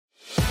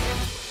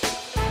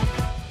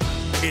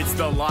It's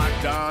the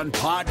Locked On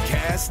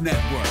Podcast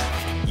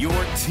Network, your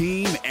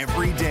team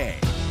every day.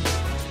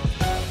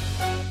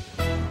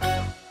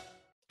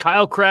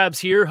 Kyle Krabs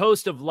here,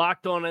 host of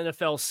Locked On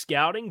NFL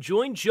Scouting.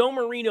 Join Joe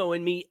Marino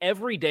and me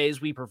every day as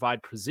we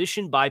provide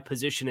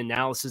position-by-position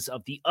analysis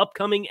of the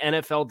upcoming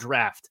NFL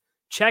Draft.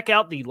 Check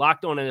out the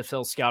Locked On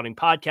NFL Scouting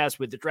podcast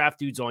with the Draft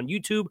Dudes on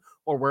YouTube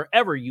or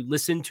wherever you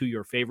listen to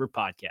your favorite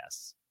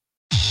podcasts.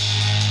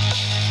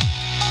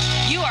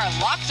 You are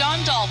Locked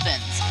On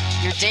Dolphins,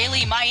 your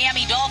daily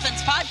Miami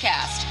Dolphins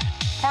podcast,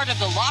 part of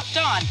the Locked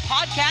On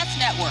Podcast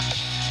Network,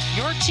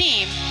 your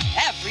team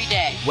every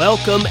day.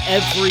 Welcome,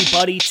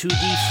 everybody, to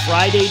the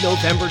Friday,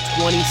 November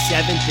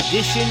 27th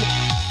edition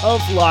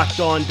of Locked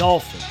On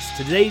Dolphins.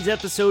 Today's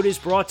episode is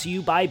brought to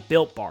you by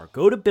Built Bar.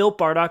 Go to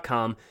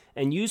BuiltBar.com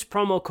and use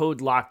promo code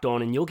Locked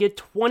On, and you'll get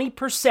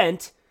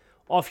 20%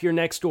 off your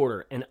next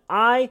order. And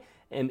I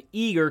am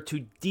eager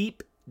to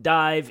deep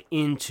dive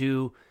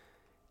into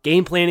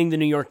game planning the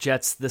New York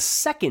Jets the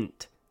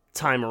second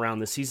time around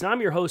this season. I'm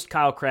your host,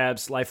 Kyle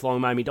Krabs,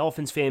 lifelong Miami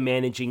Dolphins fan,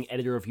 managing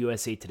editor of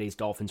USA Today's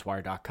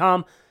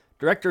DolphinsWire.com,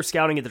 director of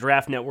scouting at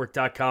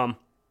theDraftNetwork.com,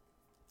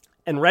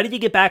 and ready to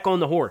get back on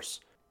the horse.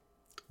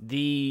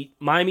 The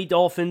Miami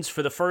Dolphins,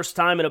 for the first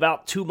time in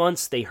about 2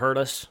 months, they hurt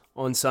us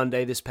on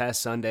Sunday, this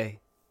past Sunday.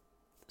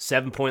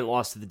 7-point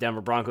loss to the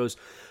Denver Broncos.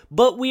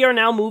 But we are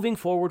now moving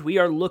forward. We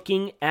are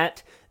looking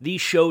at the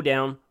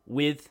showdown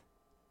with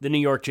the New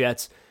York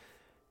Jets.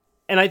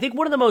 And I think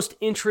one of the most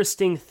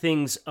interesting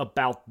things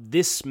about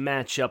this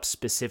matchup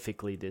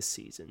specifically this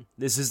season,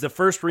 this is the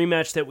first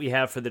rematch that we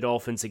have for the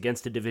Dolphins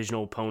against a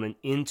divisional opponent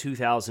in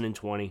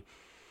 2020.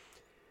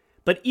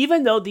 But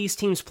even though these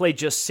teams played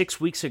just 6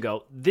 weeks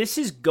ago, this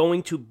is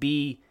going to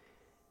be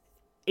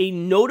a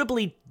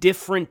notably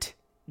different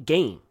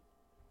game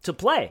to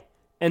play.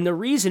 And the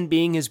reason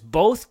being is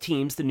both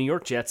teams, the New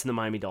York Jets and the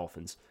Miami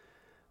Dolphins,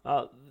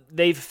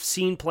 they've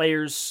seen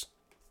players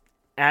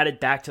added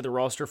back to the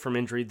roster from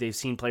injury. They've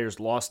seen players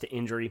lost to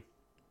injury.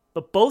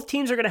 But both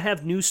teams are going to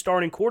have new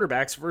starting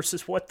quarterbacks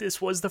versus what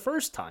this was the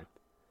first time.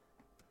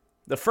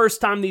 The first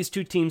time these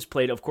two teams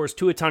played, of course,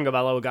 Tua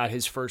Tagovailoa got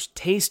his first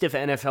taste of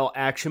NFL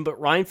action, but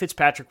Ryan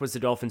Fitzpatrick was the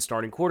Dolphins'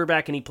 starting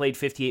quarterback, and he played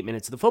 58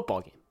 minutes of the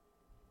football game.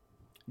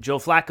 Joe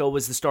Flacco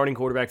was the starting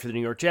quarterback for the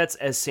New York Jets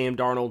as Sam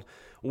Darnold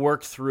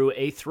worked through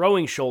a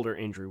throwing shoulder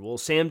injury. Well,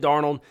 Sam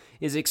Darnold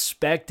is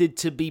expected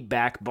to be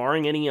back,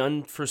 barring any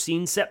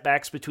unforeseen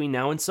setbacks between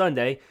now and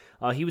Sunday.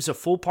 He was a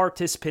full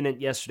participant at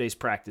yesterday's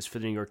practice for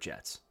the New York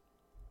Jets.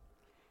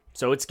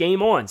 So it's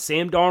game on.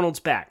 Sam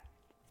Darnold's back.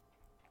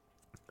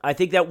 I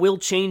think that will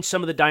change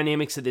some of the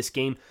dynamics of this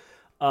game,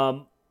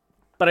 but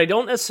I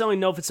don't necessarily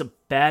know if it's a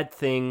bad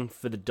thing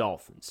for the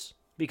Dolphins,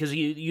 because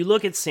you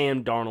look at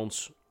Sam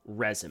Darnold's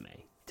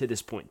resume to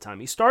this point in time.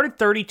 He started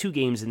 32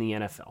 games in the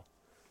NFL.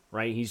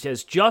 Right? He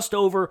has just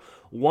over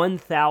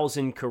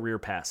 1,000 career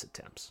pass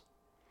attempts.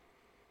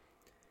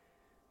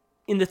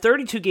 In the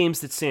 32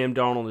 games that Sam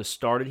Darnold has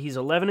started, he's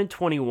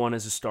 11-21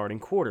 as a starting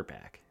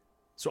quarterback.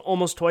 So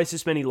almost twice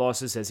as many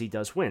losses as he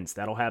does wins.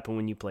 That'll happen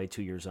when you play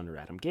 2 years under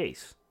Adam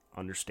Gase.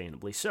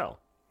 Understandably so.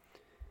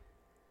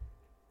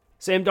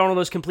 Sam Darnold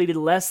has completed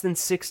less than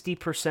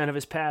 60% of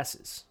his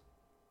passes.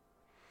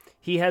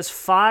 He has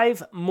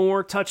 5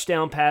 more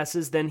touchdown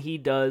passes than he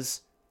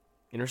does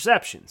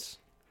interceptions.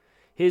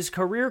 His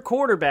career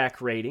quarterback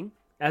rating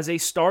as a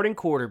starting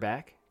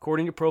quarterback,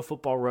 according to Pro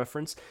Football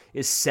Reference,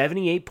 is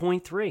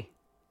 78.3.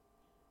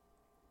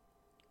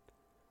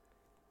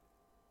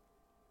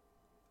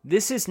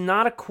 This is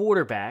not a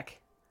quarterback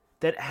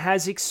that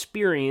has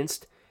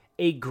experienced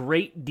a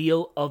great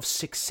deal of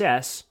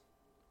success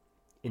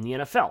in the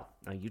NFL.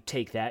 Now you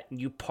take that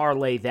and you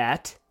parlay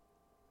that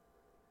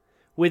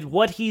with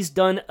what he's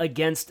done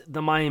against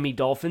the Miami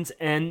Dolphins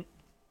and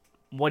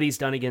what he's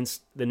done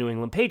against the New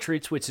England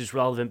Patriots, which is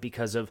relevant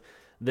because of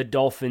the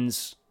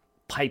Dolphins'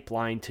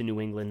 pipeline to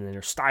New England, and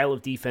their style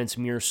of defense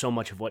mirrors so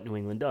much of what New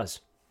England does.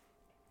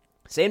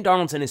 Sam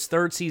Darnold's in his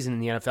third season in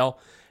the NFL,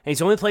 and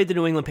he's only played the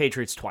New England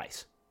Patriots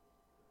twice,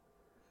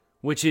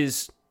 which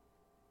is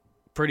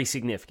pretty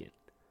significant.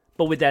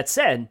 But with that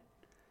said,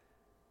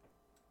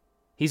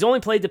 he's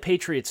only played the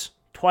Patriots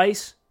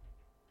twice,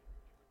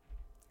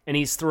 and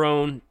he's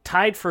thrown,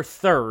 tied for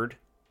third,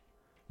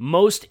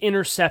 most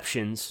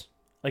interceptions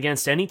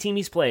against any team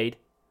he's played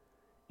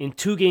in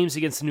 2 games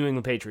against the New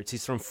England Patriots.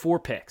 He's thrown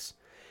 4 picks.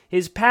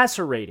 His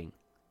passer rating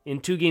in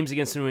 2 games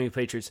against the New England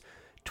Patriots,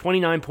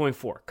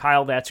 29.4.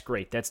 Kyle, that's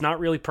great. That's not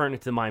really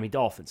pertinent to the Miami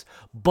Dolphins.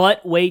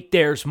 But wait,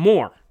 there's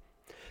more.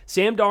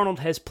 Sam Darnold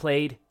has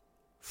played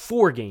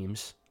 4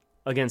 games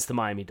against the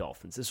Miami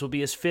Dolphins. This will be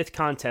his 5th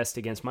contest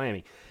against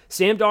Miami.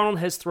 Sam Darnold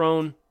has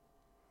thrown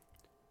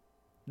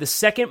the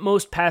second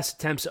most pass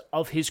attempts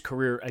of his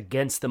career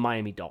against the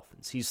Miami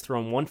Dolphins. He's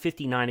thrown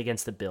 159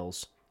 against the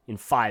Bills in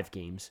 5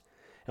 games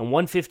and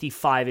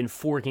 155 in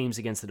 4 games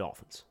against the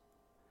Dolphins.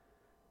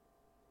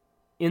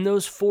 In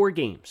those 4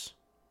 games,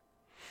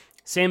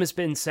 Sam has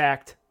been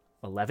sacked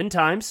 11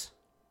 times.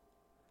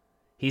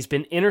 He's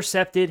been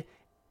intercepted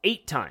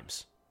 8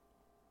 times.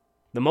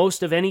 The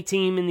most of any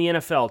team in the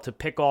NFL to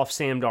pick off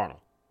Sam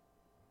Darnold.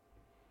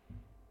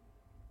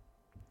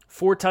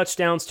 4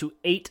 touchdowns to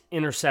 8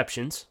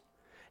 interceptions,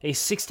 a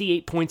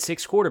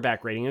 68.6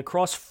 quarterback rating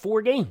across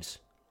 4 games.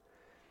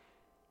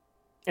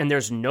 And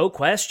there's no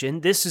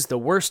question, this is the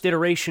worst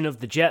iteration of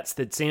the Jets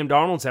that Sam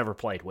Darnold's ever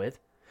played with,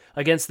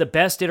 against the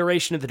best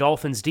iteration of the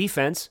Dolphins'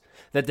 defense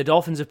that the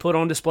Dolphins have put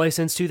on display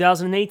since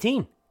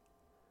 2018.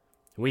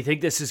 We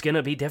think this is going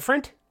to be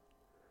different?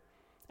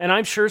 And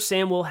I'm sure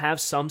Sam will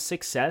have some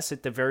success.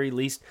 At the very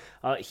least,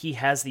 he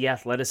has the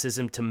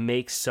athleticism to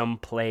make some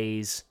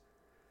plays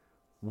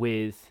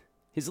with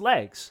his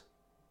legs.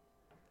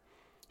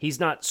 He's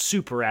not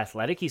super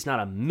athletic. He's not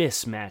a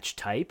mismatch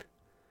type.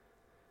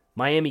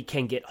 Miami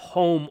can get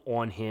home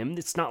on him.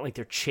 It's not like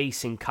they're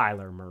chasing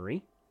Kyler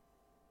Murray.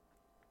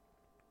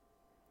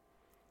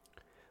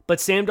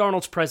 But Sam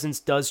Darnold's presence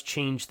does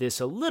change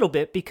this a little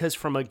bit because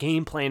from a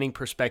game planning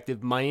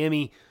perspective,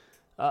 Miami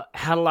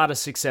had a lot of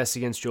success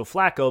against Joe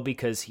Flacco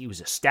because he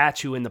was a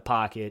statue in the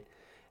pocket,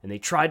 and they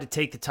tried to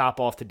take the top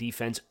off the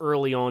defense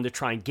early on to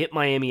try and get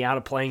Miami out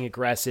of playing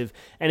aggressive,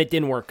 and it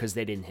didn't work because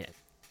they didn't hit.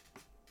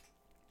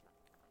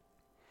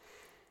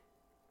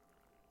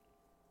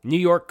 New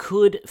York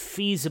could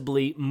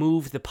feasibly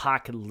move the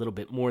pocket a little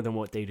bit more than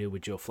what they did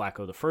with Joe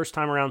Flacco the first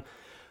time around,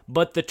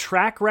 but the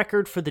track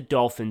record for the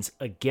Dolphins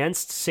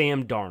against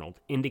Sam Darnold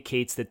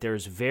indicates that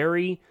there's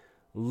very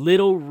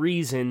little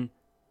reason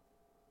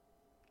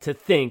to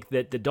think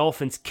that the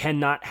Dolphins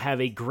cannot have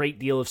a great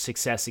deal of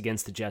success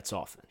against the Jets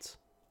offense.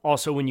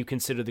 Also, when you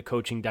consider the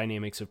coaching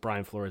dynamics of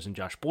Brian Flores and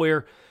Josh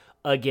Boyer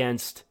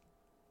against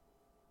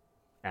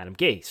Adam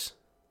Gase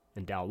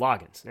and Dow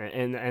Loggins.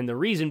 And the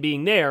reason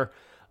being there,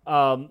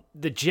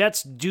 the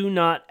Jets do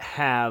not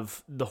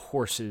have the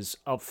horses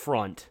up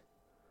front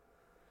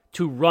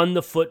to run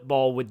the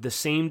football with the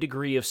same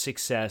degree of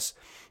success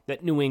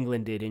that New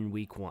England did in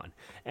Week 1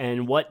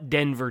 and what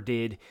Denver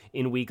did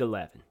in Week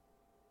 11.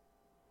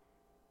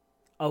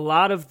 A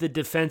lot of the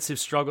defensive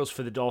struggles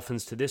for the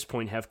Dolphins to this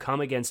point have come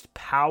against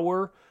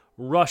power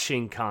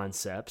rushing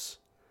concepts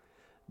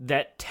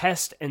that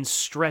test and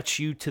stretch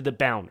you to the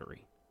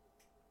boundary.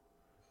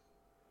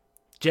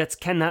 Jets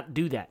cannot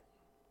do that.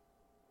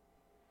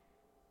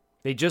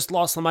 They just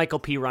lost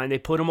LaMichael Pirine. They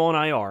put him on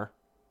IR.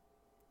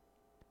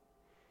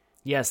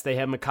 Yes, they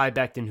have Mekhi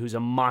Becton, who's a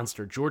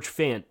monster. George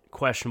Fant,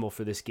 questionable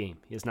for this game.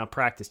 He has not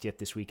practiced yet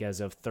this week as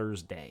of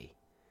Thursday.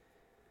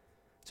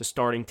 It's a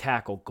starting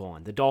tackle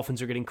gone. The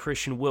Dolphins are getting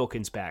Christian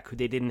Wilkins back, who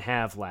they didn't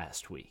have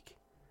last week.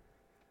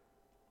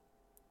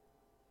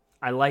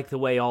 I like the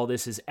way all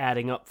this is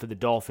adding up for the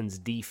Dolphins'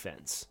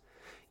 defense.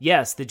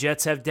 Yes, the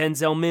Jets have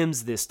Denzel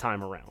Mims this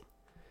time around.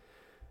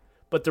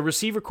 But the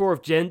receiver core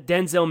of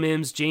Denzel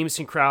Mims,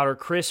 Jamison Crowder,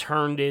 Chris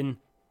Herndon,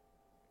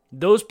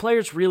 those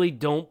players really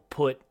don't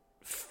put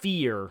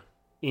fear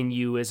in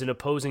you as an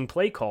opposing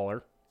play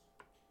caller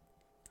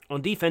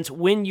on defense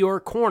when your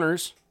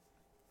corners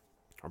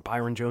are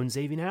Byron Jones,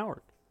 Xavier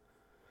Howard.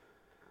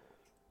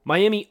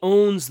 Miami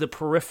owns the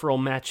peripheral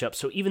matchup,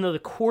 so even though the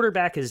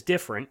quarterback is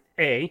different,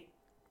 A,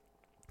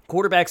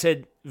 quarterbacks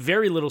had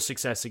very little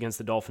success against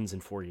the Dolphins in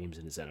 4 games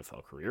in his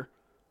NFL career,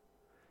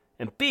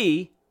 and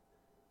B,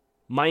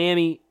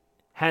 Miami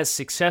has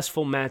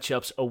successful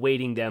matchups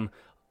awaiting them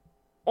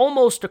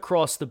almost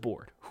across the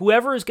board.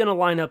 Whoever is going to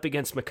line up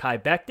against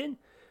Mekhi Becton,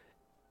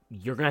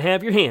 you're going to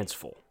have your hands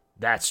full.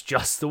 That's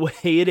just the way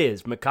it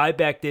is. Mekhi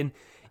Becton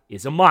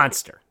is a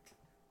monster.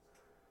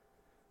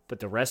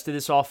 But the rest of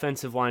this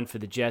offensive line for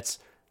the Jets,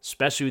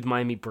 especially with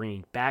Miami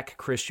bringing back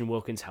Christian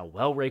Wilkins, how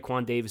well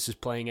Raekwon Davis is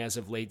playing as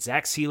of late,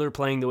 Zach Sealer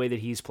playing the way that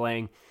he's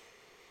playing,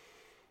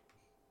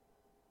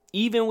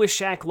 even with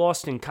Shaq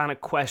Lawson kind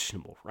of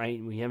questionable,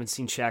 right? We haven't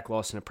seen Shaq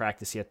Lawson in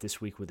practice yet this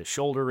week with a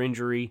shoulder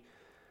injury.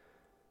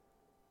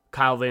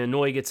 Kyle Van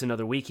Noy gets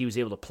another week. He was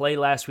able to play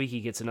last week. He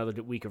gets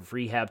another week of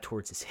rehab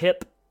towards his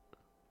hip.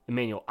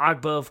 Emmanuel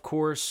Ogbah, of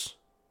course.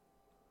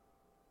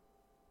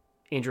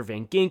 Andrew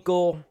Van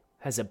Ginkel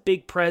has a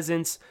big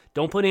presence.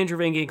 Don't put Andrew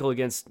Van Ginkel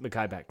against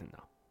Mekhi Becton,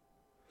 though.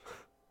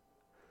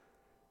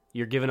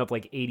 You're giving up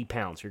like 80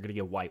 pounds. You're going to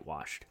get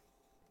whitewashed.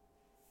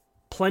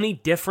 Plenty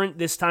different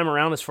this time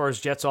around as far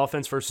as Jets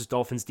offense versus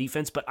Dolphins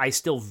defense, but I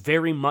still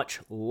very much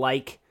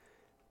like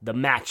the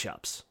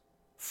matchups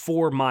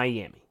for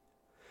Miami.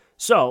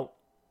 So,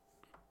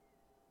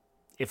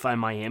 if I'm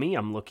Miami,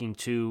 I'm looking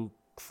to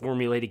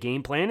formulate a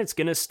game plan. It's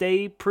going to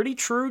stay pretty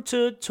true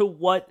to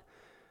what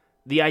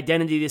the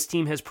identity this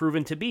team has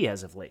proven to be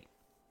as of late.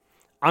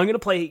 I'm going to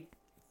play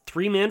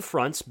 3-man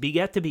fronts,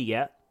 BGAT to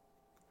BGAT.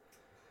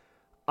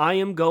 I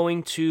am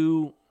going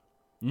to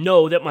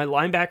know that my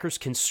linebackers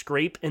can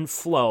scrape and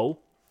flow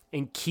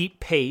and keep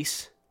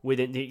pace with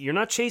it. You're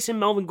not chasing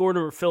Melvin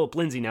Gordon or Phillip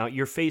Lindsay now.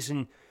 You're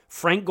facing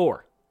Frank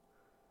Gore.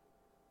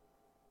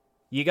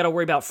 You got to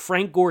worry about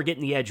Frank Gore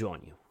getting the edge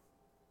on you.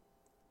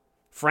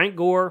 Frank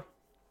Gore,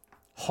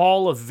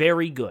 Hall of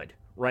Very Good,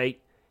 right?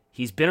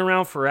 He's been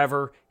around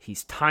forever.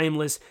 He's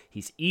timeless.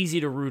 He's easy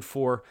to root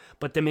for,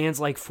 but the man's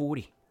like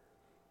 40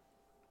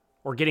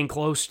 or getting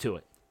close to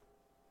it.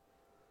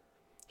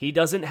 He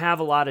doesn't have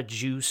a lot of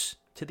juice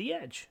to the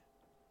edge.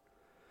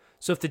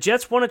 So if the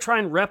Jets want to try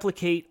and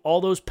replicate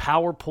all those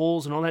power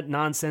pulls and all that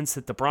nonsense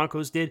that the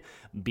Broncos did,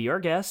 be our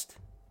guest.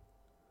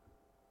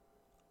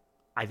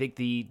 I think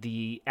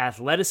the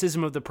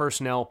athleticism of the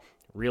personnel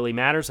really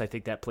matters. I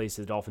think that plays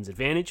to the Dolphins'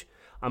 advantage.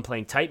 I'm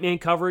playing tight man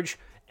coverage,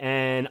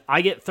 and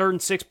I get 3rd and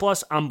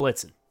 6+, I'm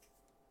blitzing.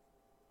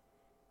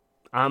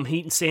 I'm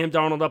heating Sam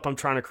Darnold up. I'm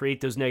trying to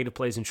create those negative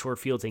plays in short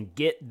fields and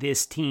get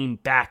this team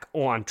back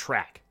on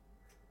track.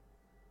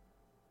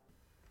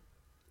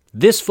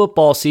 This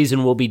football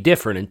season will be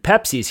different, and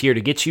Pepsi is here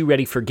to get you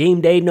ready for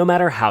game day no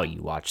matter how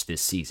you watch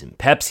this season.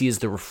 Pepsi is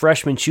the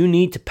refreshment you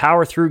need to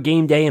power through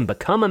game day and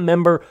become a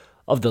member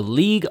of the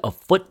League of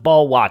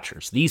Football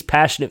Watchers. These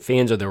passionate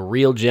fans are the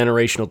real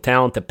generational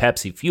talent that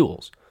Pepsi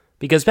fuels.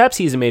 Because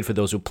Pepsi isn't made for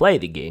those who play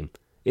the game.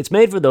 It's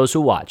made for those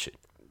who watch it.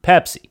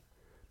 Pepsi,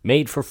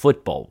 made for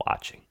football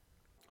watching.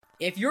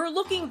 If you're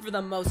looking for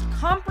the most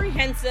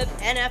comprehensive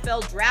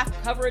NFL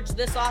draft coverage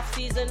this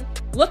offseason,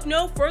 look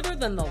no further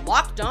than the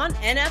Locked On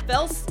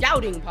NFL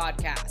Scouting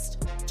Podcast.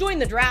 Join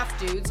the draft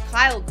dudes,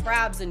 Kyle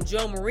Krabs and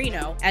Joe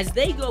Marino, as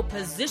they go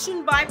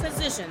position by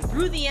position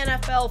through the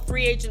NFL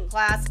free agent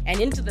class and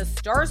into the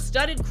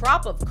star-studded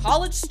crop of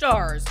college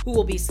stars who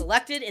will be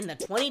selected in the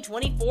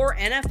 2024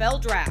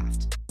 NFL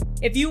Draft.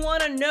 If you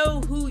want to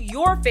know who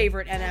your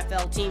favorite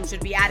NFL team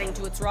should be adding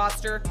to its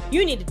roster,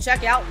 you need to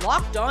check out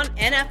Locked On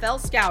NFL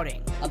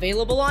Scouting,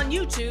 available on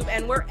YouTube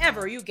and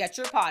wherever you get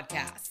your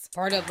podcasts.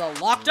 Part of the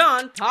Locked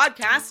On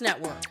Podcast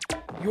Network,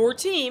 your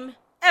team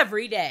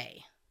every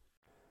day.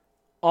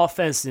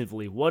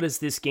 Offensively, what does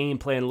this game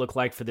plan look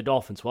like for the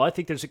Dolphins? Well, I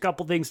think there's a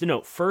couple things to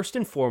note. First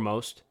and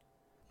foremost,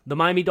 the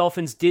Miami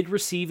Dolphins did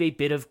receive a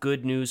bit of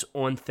good news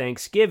on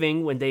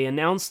Thanksgiving when they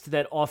announced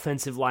that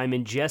offensive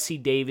lineman Jesse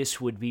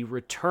Davis would be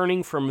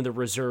returning from the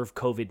reserve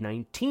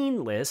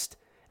COVID-19 list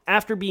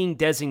after being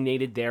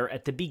designated there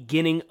at the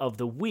beginning of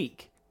the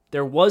week.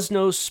 There was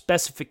no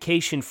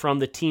specification from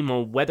the team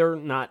on whether or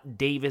not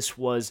Davis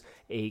was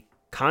a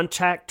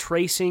contact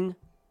tracing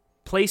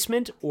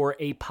placement or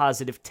a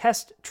positive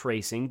test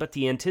tracing, but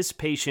the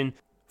anticipation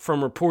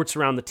from reports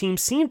around the team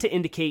seemed to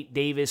indicate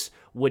Davis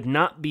would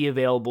not be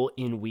available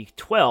in Week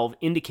 12,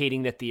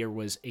 indicating that there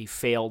was a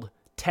failed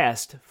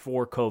test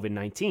for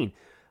COVID-19.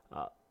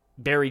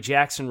 Barry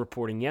Jackson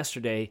reporting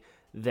yesterday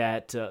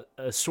that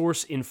a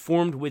source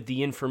informed with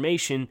the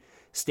information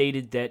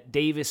stated that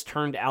Davis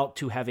turned out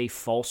to have a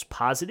false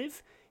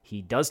positive.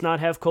 He does not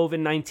have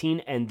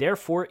COVID-19 and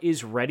therefore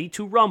is ready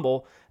to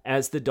rumble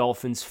as the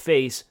Dolphins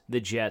face the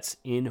Jets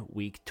in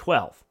Week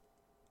 12.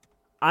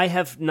 I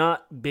have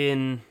not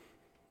been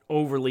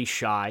overly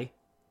shy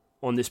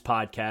on this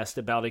podcast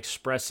about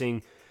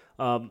expressing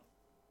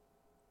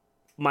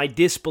my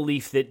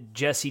disbelief that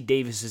Jesse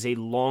Davis is a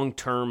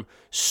long-term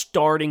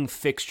starting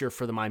fixture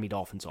for the Miami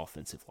Dolphins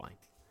offensive line.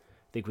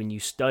 I think when you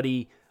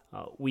study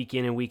week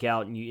in and week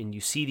out and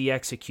you see the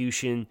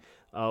execution,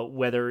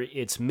 whether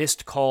it's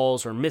missed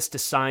calls or missed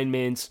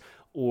assignments,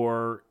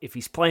 or if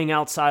he's playing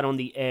outside on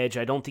the edge,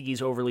 I don't think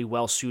he's overly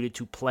well-suited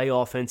to play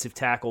offensive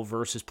tackle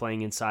versus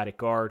playing inside at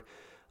guard.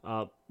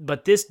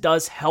 But this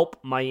does help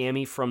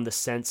Miami from the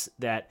sense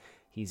that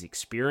he's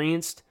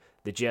experienced.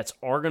 The Jets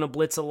are going to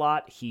blitz a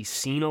lot. He's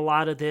seen a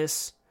lot of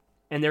this.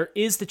 And there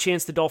is the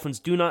chance the Dolphins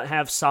do not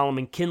have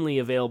Solomon Kinley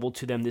available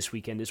to them this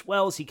weekend as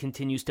well as he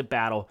continues to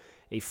battle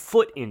a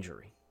foot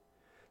injury.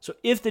 So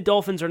if the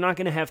Dolphins are not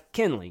going to have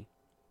Kinley,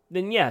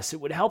 then yes, it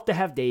would help to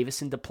have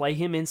Davis and to play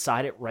him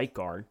inside at right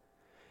guard,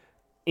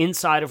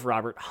 inside of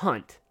Robert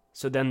Hunt.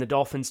 So then the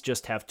Dolphins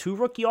just have 2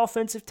 rookie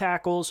offensive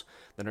tackles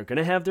that are going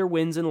to have their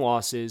wins and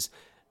losses.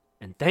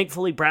 And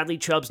thankfully, Bradley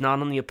Chubb's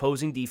not on the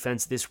opposing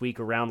defense this week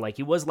around like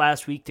he was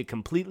last week to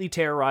completely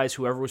terrorize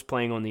whoever was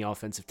playing on the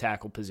offensive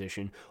tackle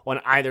position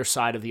on either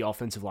side of the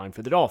offensive line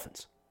for the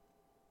Dolphins.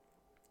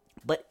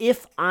 But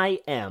if I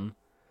am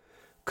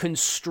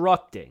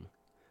constructing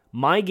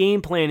my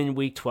game plan in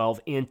Week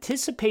 12,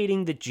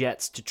 anticipating the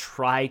Jets to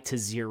try to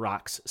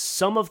Xerox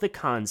some of the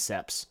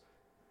concepts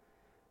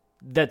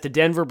that the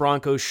Denver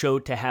Broncos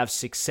showed to have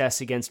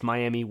success against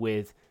Miami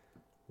with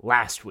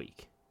last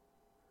week,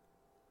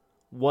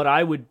 what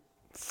I would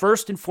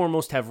first and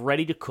foremost have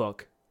ready to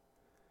cook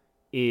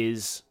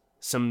is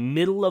some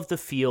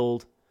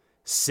middle-of-the-field,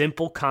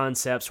 simple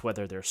concepts,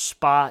 whether they're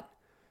spot,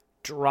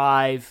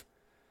 drive,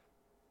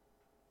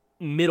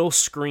 middle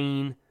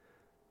screen,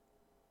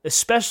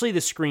 especially the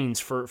screens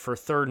for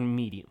third and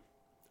medium.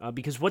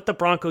 Because what the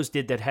Broncos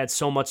did that had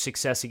so much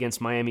success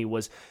against Miami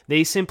was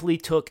they simply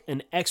took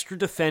an extra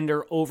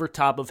defender over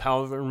top of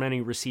however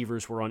many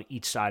receivers were on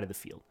each side of the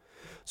field.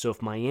 So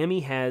if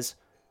Miami has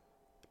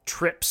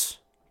trips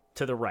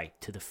to the right,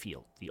 to the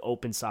field, the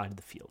open side of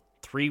the field,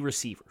 3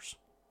 receivers,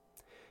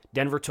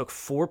 Denver took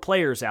 4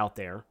 players out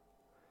there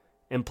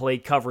and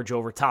played coverage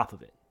over top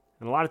of it.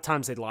 And a lot of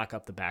times they'd lock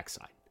up the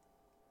backside.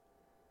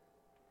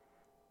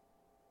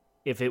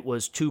 If it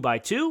was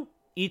 2x2,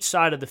 each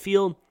side of the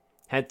field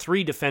had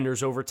 3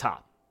 defenders over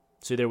top.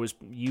 So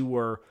you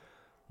were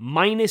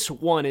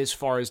 -1 as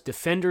far as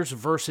defenders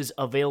versus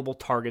available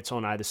targets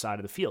on either side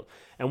of the field.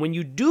 And when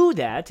you do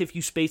that, if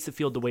you space the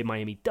field the way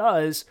Miami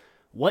does,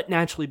 what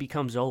naturally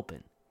becomes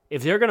open?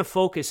 If they're going to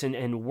focus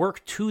and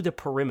work to the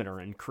perimeter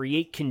and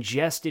create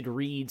congested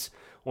reads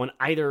on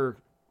either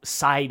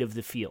side of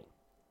the field,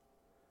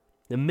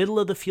 the middle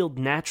of the field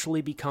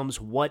naturally becomes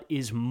what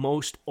is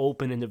most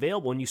open and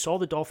available. And you saw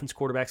the Dolphins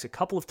quarterbacks a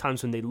couple of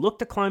times when they looked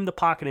to climb the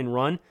pocket and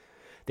run,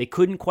 they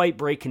couldn't quite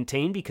break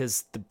contain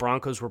because the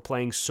Broncos were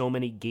playing so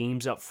many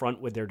games up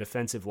front with their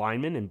defensive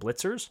linemen and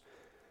blitzers.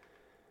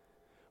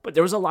 But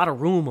there was a lot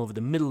of room over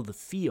the middle of the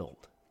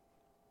field.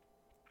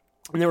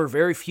 And there were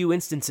very few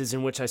instances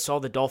in which I saw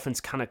the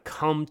Dolphins kind of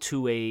come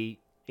to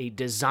a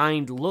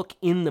designed look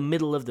in the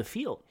middle of the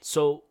field.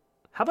 So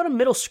how about a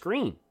middle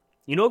screen?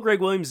 You know Greg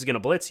Williams is going to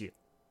blitz you.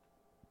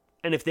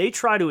 And if they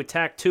try to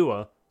attack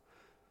Tua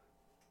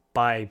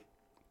by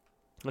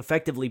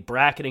effectively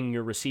bracketing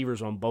your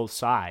receivers on both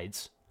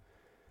sides,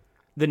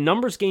 the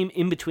numbers game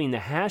in between the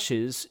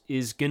hashes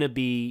is going to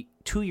be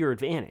to your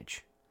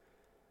advantage.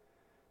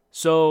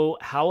 So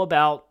how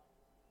about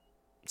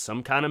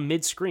some kind of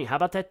mid-screen? How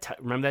about that?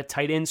 Remember that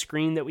tight end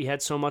screen that we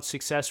had so much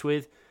success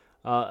with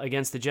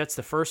against the Jets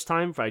the first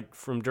time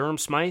from Durham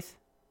Smythe?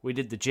 We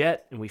did the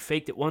jet, and we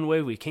faked it one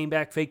way. We came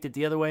back, faked it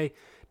the other way.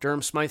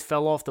 Durham Smythe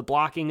fell off the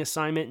blocking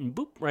assignment, and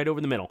boop, right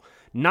over the middle.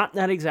 Not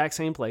that exact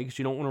same play, because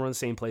you don't want to run the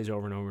same plays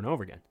over and over and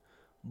over again.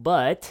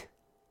 But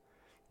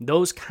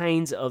those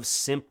kinds of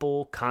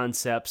simple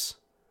concepts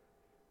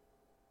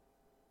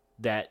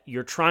that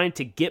you're trying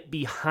to get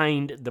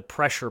behind the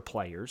pressure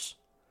players,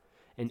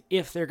 and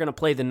if they're going to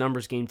play the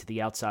numbers game to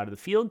the outside of the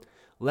field,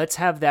 let's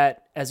have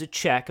that as a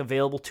check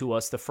available to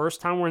us the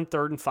first time we're in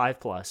 3rd and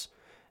 5+,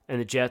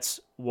 and the Jets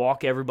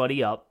walk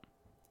everybody up,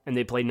 and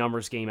they play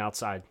numbers game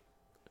outside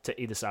to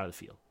either side of the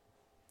field.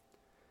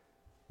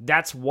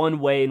 That's one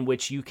way in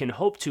which you can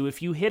hope to,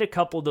 if you hit a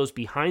couple of those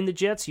behind the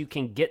Jets, you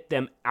can get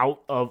them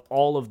out of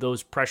all of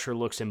those pressure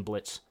looks and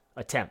blitz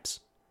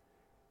attempts.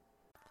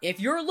 If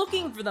you're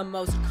looking for the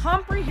most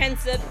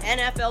comprehensive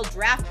NFL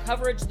draft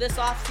coverage this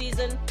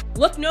offseason,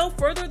 look no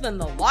further than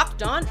the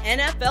Locked On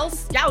NFL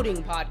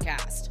Scouting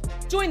Podcast.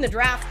 Join the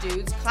draft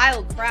dudes,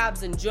 Kyle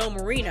Krabs and Joe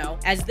Marino,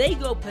 as they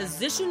go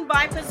position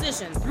by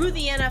position through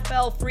the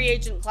NFL free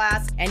agent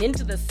class and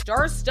into the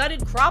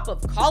star-studded crop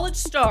of college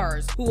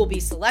stars who will be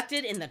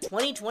selected in the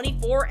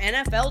 2024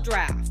 NFL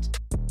Draft.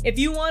 If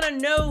you want to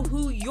know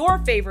who your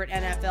favorite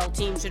NFL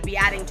team should be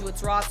adding to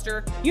its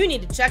roster, you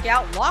need to check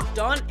out Locked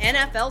On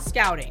NFL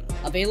Scouting,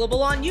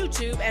 available on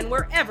YouTube and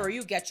wherever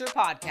you get your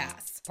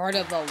podcasts. Part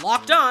of the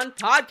Locked On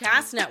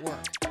Podcast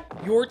Network,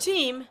 your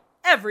team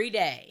every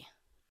day.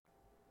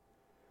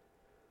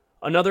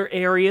 Another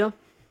area,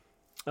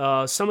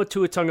 some of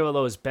Tua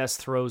Tagovailoa's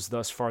best throws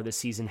thus far this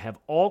season have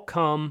all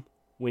come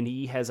when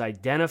he has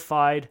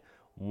identified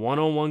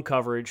one-on-one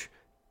coverage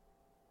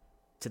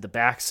to the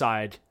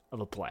backside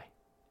of a play.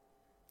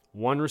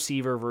 One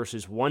receiver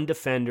versus one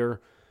defender.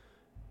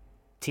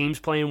 Teams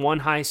playing one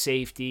high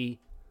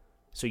safety.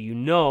 So you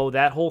know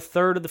that whole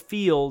third of the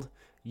field,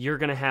 you're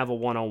going to have a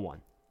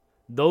one-on-one.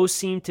 Those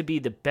seem to be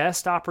the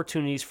best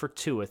opportunities for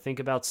Tua.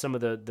 Think about some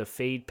of the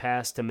fade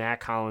pass to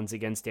Matt Collins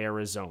against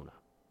Arizona.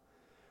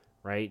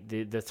 Right?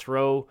 The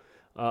throw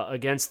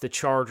against the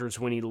Chargers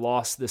when he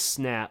lost the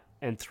snap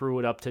and threw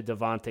it up to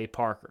Devontae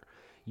Parker.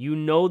 You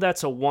know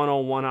that's a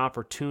one-on-one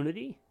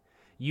opportunity.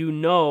 You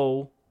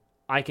know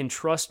I can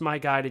trust my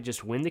guy to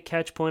just win the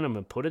catch point. I'm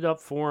going to put it up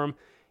for him.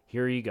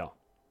 Here you go.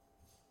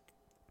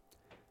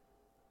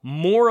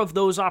 More of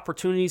those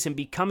opportunities and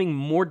becoming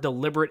more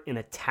deliberate in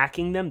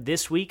attacking them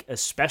this week,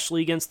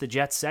 especially against the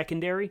Jets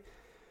secondary,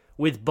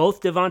 with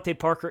both Devontae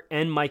Parker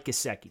and Mike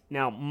Gesicki.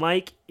 Now,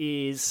 Mike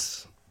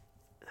is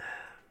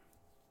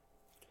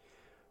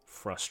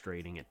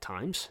frustrating at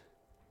times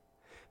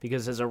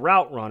because as a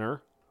route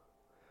runner,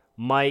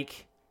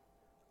 Mike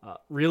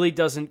really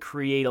doesn't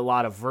create a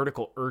lot of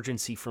vertical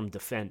urgency from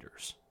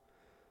defenders.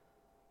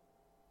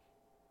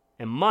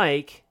 And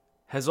Mike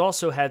has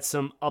also had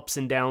some ups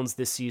and downs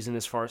this season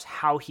as far as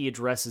how he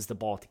addresses the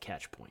ball at the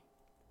catch point.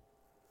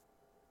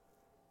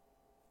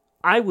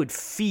 I would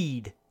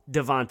feed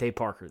Devontae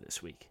Parker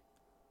this week.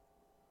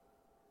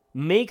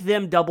 Make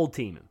them double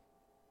team him.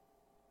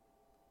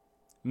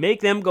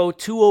 Make them go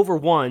 2 over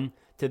 1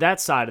 to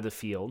that side of the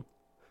field.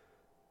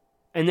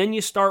 And then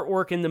you start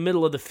working the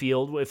middle of the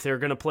field if they're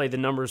going to play the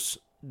numbers,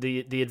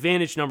 the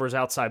advantage numbers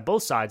outside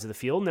both sides of the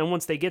field. And then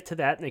once they get to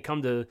that and they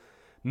come to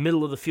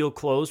middle of the field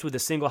closed with a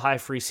single high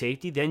free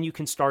safety, then you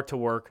can start to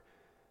work.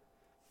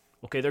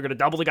 Okay, they're going to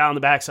double the guy on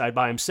the backside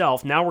by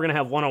himself. Now we're going to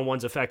have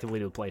one-on-ones effectively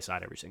to the play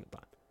side every single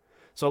time.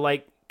 So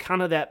like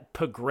kind of that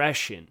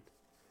progression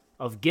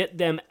of get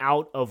them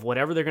out of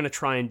whatever they're going to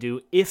try and do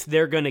if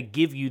they're going to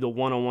give you the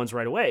one-on-ones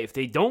right away. If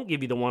they don't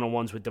give you the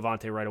one-on-ones with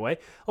Devontae right away,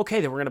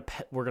 okay, then we're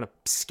going to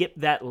skip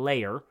that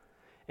layer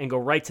and go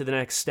right to the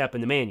next step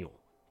in the manual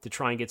to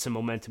try and get some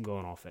momentum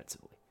going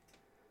offensively.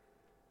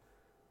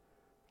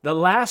 The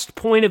last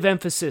point of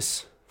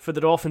emphasis for the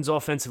Dolphins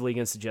offensively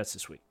against the Jets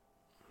this week.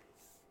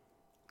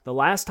 The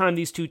last time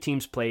these two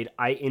teams played,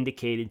 I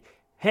indicated,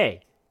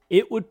 hey,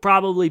 it would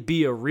probably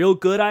be a real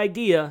good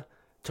idea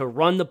to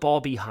run the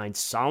ball behind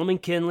Solomon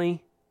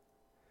Kinley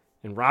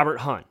and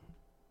Robert Hunt.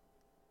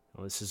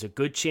 Well, this is a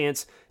good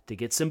chance to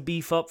get some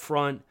beef up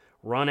front,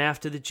 run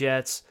after the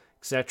Jets,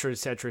 etc.,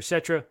 etc.,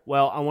 etc.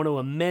 Well, I want to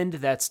amend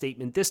that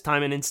statement this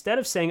time, and instead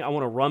of saying I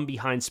want to run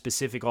behind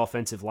specific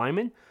offensive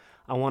linemen,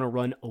 I want to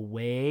run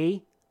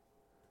away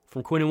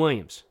from Quinnen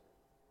Williams.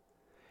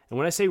 And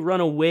when I say run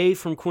away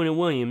from Quinnen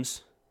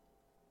Williams,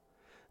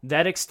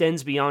 that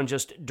extends beyond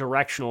just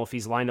directional. If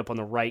he's lined up on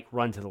the right,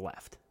 run to the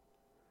left.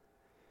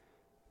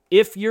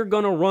 If you're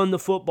going to run the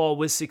football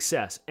with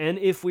success, and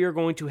if we are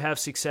going to have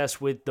success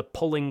with the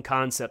pulling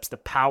concepts, the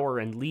power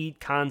and lead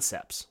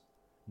concepts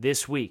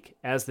this week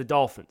as the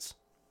Dolphins,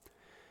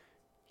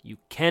 you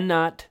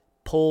cannot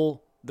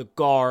pull the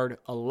guard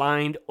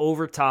aligned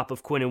over top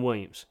of Quinnen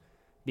Williams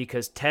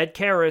because Ted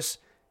Karras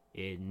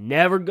is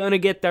never going to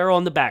get there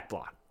on the back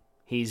block.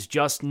 He's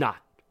just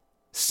not.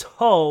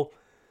 So,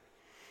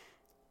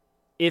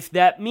 if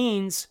that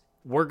means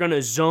we're going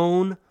to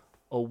zone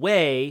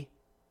away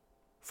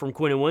from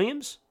Quinnen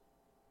Williams,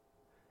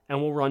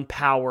 and we'll run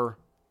power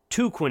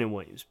to Quinnen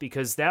Williams,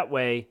 because that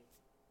way,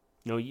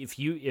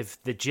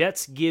 if the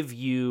Jets give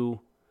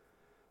you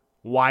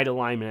wide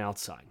alignment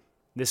outside,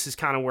 this is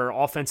kind of where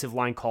offensive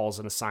line calls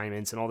and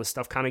assignments and all this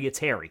stuff kind of gets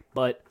hairy,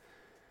 but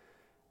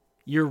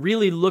you're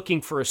really looking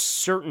for a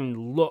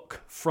certain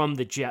look from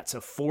the Jets,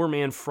 a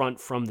four-man front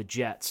from the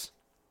Jets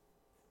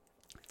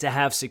to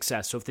have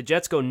success. So if the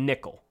Jets go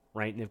nickel,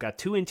 right, and they've got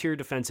two interior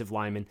defensive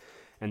linemen,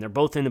 and they're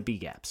both in the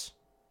B-gaps,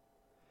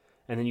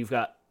 and then you've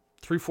got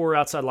 3-4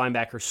 outside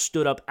linebackers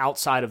stood up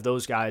outside of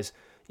those guys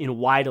in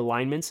wide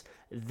alignments,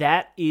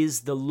 that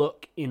is the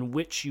look in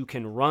which you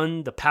can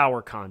run the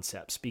power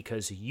concepts,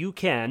 because you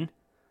can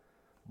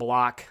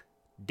block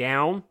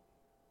down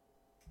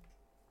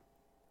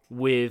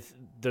with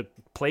the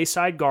play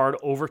side guard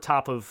over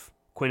top of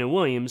Quinnen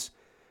Williams,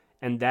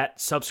 and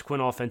that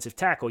subsequent offensive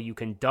tackle, you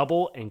can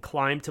double and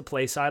climb to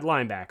play side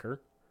linebacker.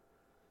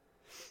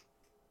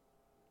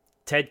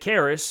 Ted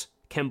Karras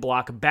can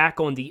block back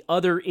on the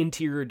other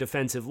interior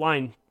defensive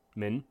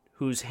lineman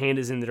whose hand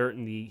is in the dirt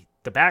in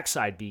the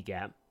backside B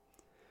gap.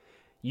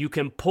 You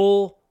can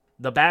pull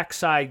the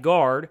backside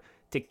guard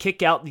to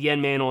kick out the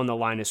end man on the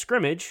line of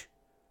scrimmage.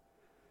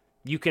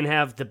 You can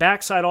have the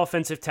backside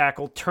offensive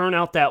tackle turn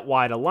out that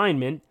wide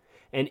alignment.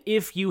 And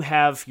if you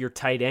have your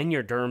tight end,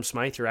 your Durham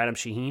Smythe, your Adam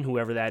Shaheen,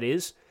 whoever that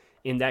is,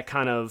 in that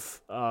kind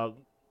of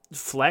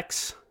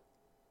flex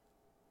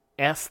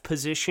F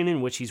position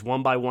in which he's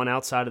 1-by-1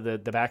 outside of the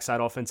backside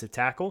offensive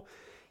tackle,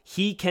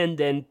 he can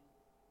then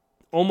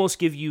almost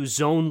give you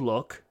zone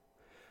look,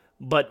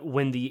 but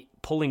when the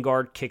pulling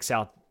guard kicks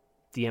out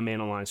the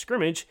man on line of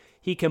scrimmage,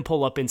 he can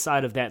pull up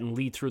inside of that and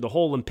lead through the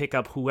hole and pick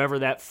up whoever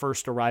that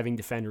first arriving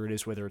defender it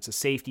is, whether it's a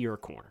safety or a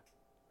corner.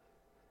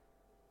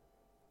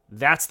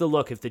 That's the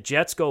look. If the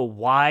Jets go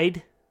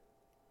wide,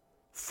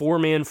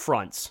 four-man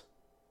fronts,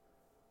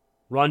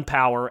 run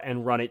power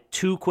and run it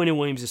to Quinnen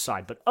Williams'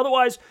 side. But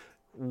otherwise,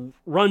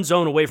 run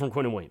zone away from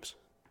Quinnen Williams.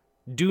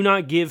 Do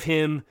not give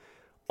him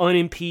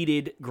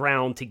unimpeded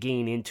ground to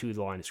gain into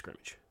the line of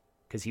scrimmage,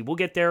 because he will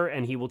get there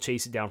and he will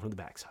chase it down from the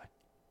backside.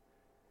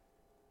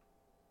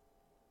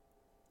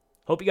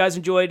 Hope you guys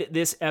enjoyed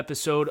this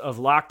episode of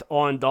Locked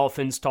On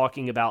Dolphins,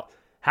 talking about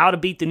how to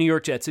beat the New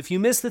York Jets. If you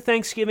missed the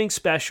Thanksgiving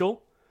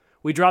special,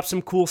 we dropped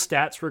some cool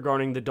stats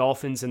regarding the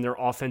Dolphins and their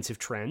offensive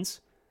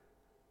trends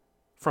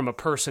from a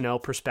personnel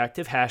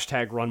perspective.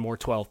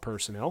 #RunMore12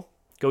 personnel.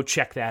 Go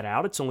check that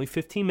out. It's only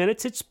 15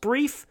 minutes. It's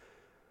brief,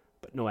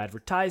 but no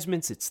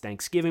advertisements. It's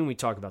Thanksgiving. We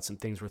talk about some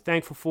things we're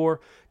thankful for,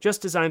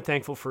 just as I'm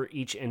thankful for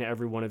each and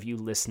every one of you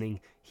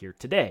listening here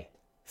today.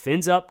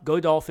 Fins up, go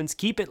Dolphins.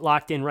 Keep it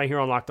locked in right here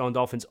on Locked On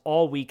Dolphins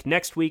all week.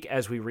 Next week,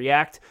 as we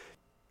react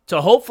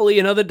to hopefully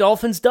another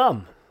Dolphins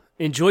dumb.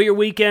 Enjoy your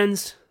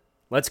weekends.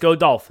 Let's go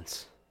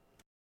Dolphins.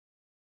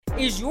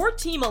 Is your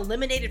team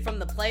eliminated from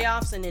the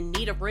playoffs and in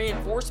need of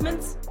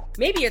reinforcements?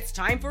 Maybe it's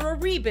time for a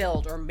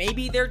rebuild, or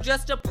maybe they're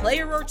just a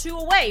player or two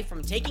away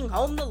from taking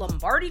home the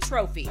Lombardi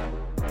Trophy.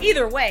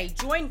 Either way,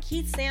 join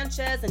Keith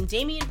Sanchez and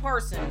Damian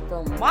Parson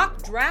for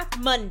Mock Draft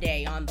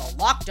Monday on the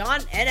Locked On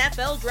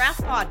NFL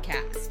Draft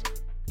Podcast.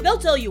 They'll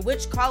tell you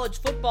which college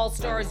football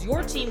stars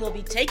your team will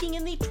be taking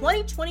in the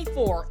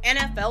 2024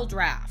 NFL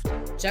Draft.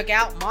 Check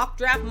out Mock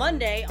Draft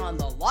Monday on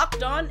the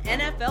Locked On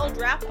NFL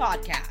Draft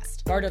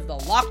Podcast, part of the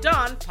Locked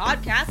On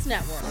Podcast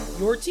Network,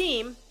 your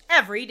team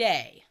every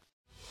day.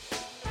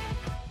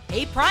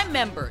 Hey, Prime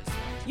members,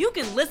 you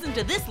can listen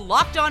to this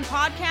Locked On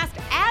podcast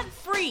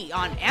ad-free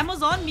on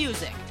Amazon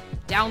Music.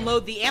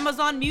 Download the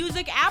Amazon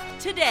Music app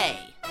today.